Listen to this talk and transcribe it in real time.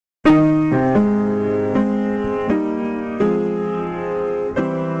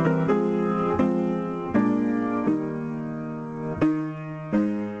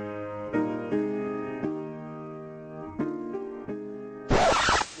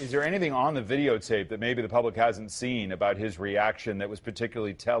Is there anything on the videotape that maybe the public hasn't seen about his reaction that was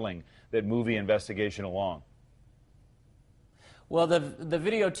particularly telling that move the investigation along? Well, the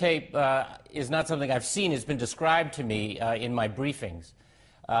videotape is not something I've seen. It's been described to me in my briefings.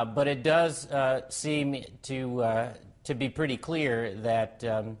 But it does seem to be pretty clear that,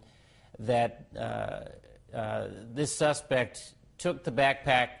 this suspect took the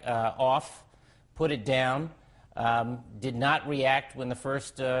backpack off, put it down, did not react when the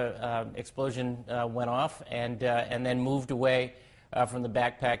first explosion went off, and then moved away from the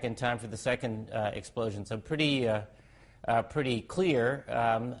backpack in time for the second explosion. So pretty clear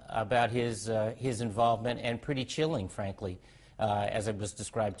about his involvement, and pretty chilling, frankly, as it was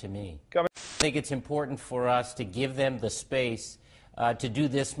described to me. I think it's important for us to give them the space to do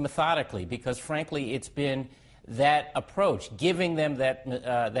this methodically, because frankly it's been that approach, giving them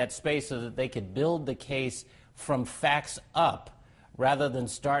that space so that they could build the case from facts up rather than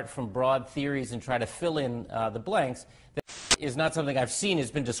start from broad theories and try to fill in the blanks. That is not something I've seen.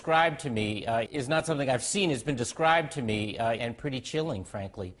 Has been described to me. Is not something I've seen. Has been described to me, and pretty chilling,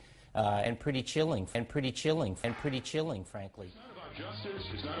 frankly, and pretty chilling, frankly. It's not about justice.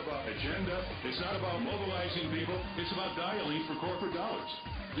 It's not about agenda. It's not about mobilizing people. It's about dialing for corporate dollars.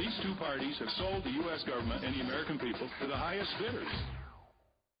 These two parties have sold the U.S. government and the American people to the highest bidders.